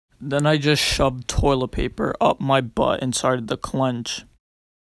Then I just shoved toilet paper up my butt and started to clench.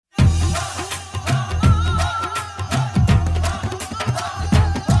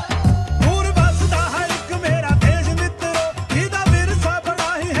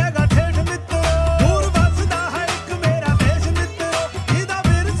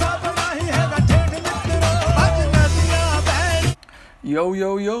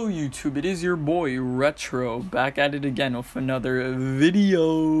 Yo YouTube, it is your boy Retro back at it again with another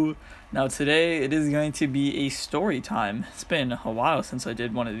video. Now today it is going to be a story time. It's been a while since I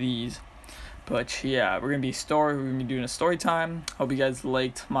did one of these, but yeah, we're gonna be doing a story time. Hope you guys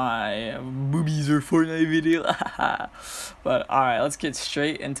liked my boobies or Fortnite video. But alright, let's get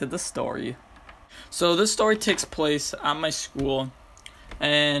straight into the story. So this story takes place at my school,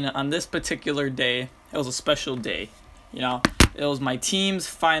 and on this particular day, it was a special day, you know. It was my team's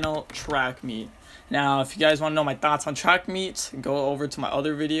final track meet. Now, if you guys want to know my thoughts on track meets, go over to my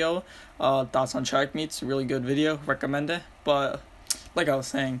other video, thoughts on track meets. Really good video, recommend it. But like I was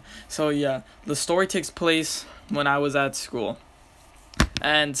saying, so yeah, the story takes place when I was at school,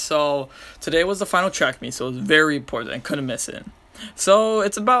 and so today was the final track meet, so it was very important. I couldn't miss it. So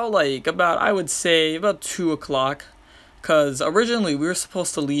it's about I would say about 2 o'clock, cause originally we were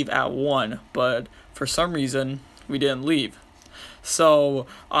supposed to leave at 1, but for some reason we didn't leave. So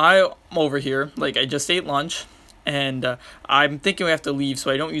I'm over here, I just ate lunch, and I'm thinking we have to leave so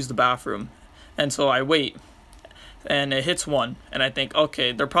I don't use the bathroom. And so I wait, and it hits 1, and I think,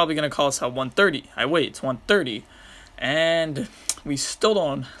 okay, they're probably going to call us at 1:30. I wait, it's 1:30, and we still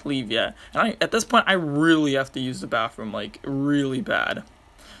don't leave yet. And at this point, I really have to use the bathroom, really bad.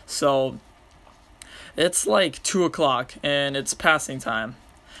 So it's 2 o'clock, and it's passing time,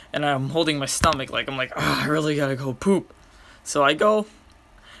 and I'm holding my stomach, I'm like, oh, I really got to go poop. So I go,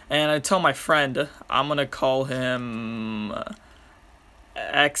 and I tell my friend, I'm going to call him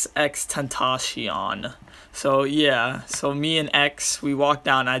XX Tentacion. So yeah, so me and X, we walk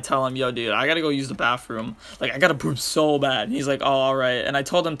down, and I tell him, yo dude, I got to go use the bathroom. I got to poop so bad. And he's like, oh, alright. And I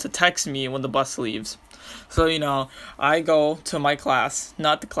told him to text me when the bus leaves. So, I go to my class,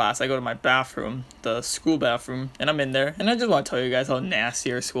 not the class, I go to my bathroom, the school bathroom, and I'm in there, and I just want to tell you guys how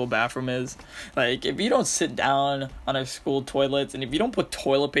nasty our school bathroom is. If you don't sit down on our school toilets, and if you don't put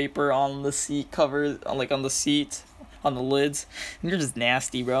toilet paper on the seat covers, on the seat, on the lids, you're just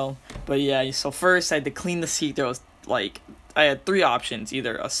nasty, bro. But yeah, so first I had to clean the seat. There was, I had 3 options,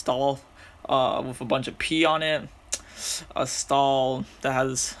 either a stall with a bunch of pee on it, a stall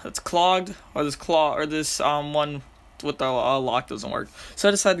that's clogged, or this one with the lock doesn't work. So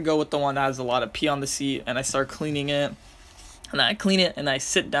I decided to go with the one that has a lot of pee on the seat, and I start cleaning it, and I clean it, and I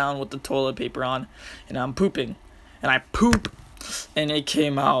sit down with the toilet paper on, and I'm pooping, and I poop, and it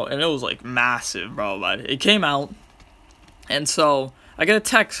came out, and it was massive, bro. But it came out, and so I get a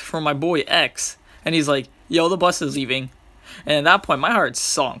text from my boy X, and he's like, yo, the bus is leaving. And at that point, my heart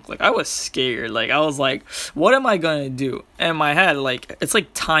sunk. I was scared. I was like, what am I going to do? And in my head, it's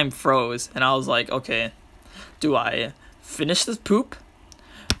time froze. And I was like, okay, do I finish this poop?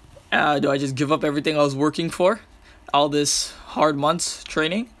 Do I just give up everything I was working for? All this hard months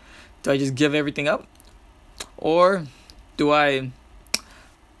training? Do I just give everything up? Or do I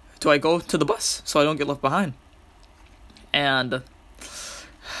go to the bus so I don't get left behind? And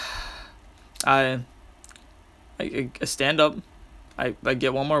I stand up, I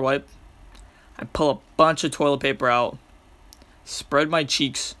get one more wipe, I pull a bunch of toilet paper out, spread my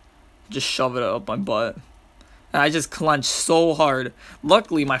cheeks, just shove it up my butt, and I just clenched so hard.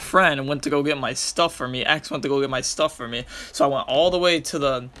 Luckily, my friend went to go get my stuff for me, X went to go get my stuff for me, so I went all the way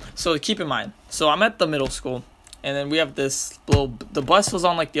to so keep in mind, so I'm at the middle school, and then we have this the bus was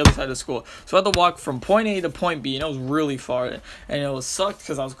on the other side of the school, so I had to walk from point A to point B, and it was really far, and it was sucked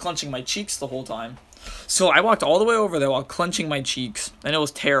because I was clenching my cheeks the whole time. So I walked all the way over there while clenching my cheeks, and it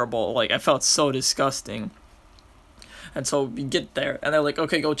was terrible. I felt so disgusting. And so we get there, and they're like,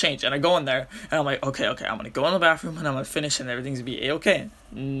 okay, go change. And I go in there, and I'm like, okay, I'm going to go in the bathroom, and I'm going to finish, and everything's going to be A-okay.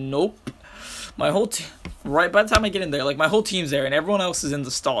 Nope. My whole team, right by the time I get in there, my whole team's there, and everyone else is in the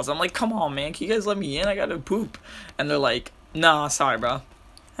stalls. I'm like, come on, man, can you guys let me in? I got to poop. And they're like, nah, sorry, bro.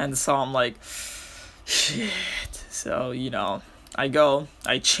 And so I'm like, shit. So, I go,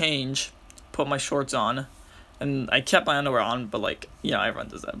 I change, put my shorts on, and I kept my underwear on, but everyone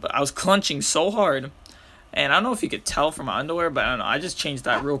does that, but I was clenching so hard, and I don't know if you could tell from my underwear, but I don't know, I just changed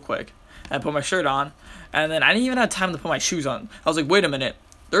that real quick, and I put my shirt on, and then I didn't even have time to put my shoes on. I was like, wait a minute,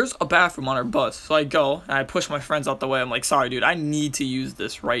 there's a bathroom on our bus. So I go, and I push my friends out the way. I'm like, sorry dude, I need to use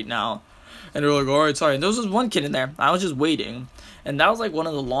this right now. And they're like, alright, sorry. And there was this one kid in there, I was just waiting, and that was one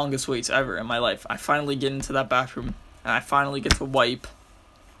of the longest waits ever in my life. I finally get into that bathroom, and I finally get to wipe,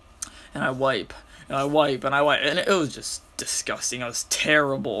 and I wipe, and I wipe, and I wipe, and it was just disgusting. It was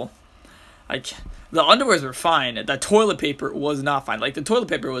terrible. Like, the underwears were fine. The toilet paper was not fine. Like, the toilet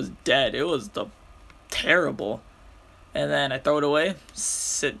paper was dead. It was terrible. And then I throw it away,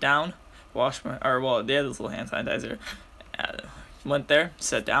 sit down, wash my, or well, they had this little hand sanitizer. Went there,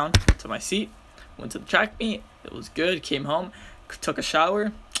 sat down to my seat, went to the track meet. It was good. Came home, took a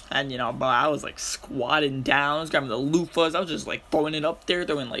shower, and you know, but I was like squatting down, I was grabbing the loofahs. I was just like throwing it up there,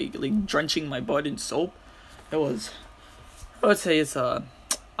 throwing like drenching my butt in soap. It was, I would say it's a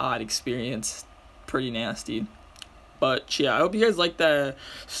odd experience, pretty nasty. But yeah, I hope you guys like the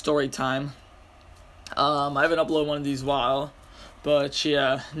story time. I haven't uploaded one of these while, but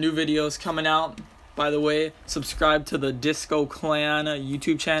yeah, new videos coming out. By the way, subscribe to the Disco Clan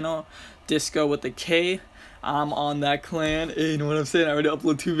YouTube channel, Disco with a K. I'm on that clan. Hey, you know what I'm saying? I already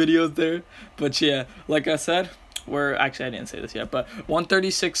uploaded 2 videos there. But yeah, like I said, I didn't say this yet, but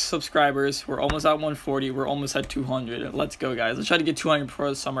 136 subscribers. We're almost at 140. We're almost at 200. Let's go, guys. Let's try to get 200 before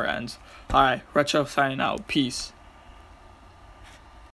the summer ends. All right, Retro signing out. Peace.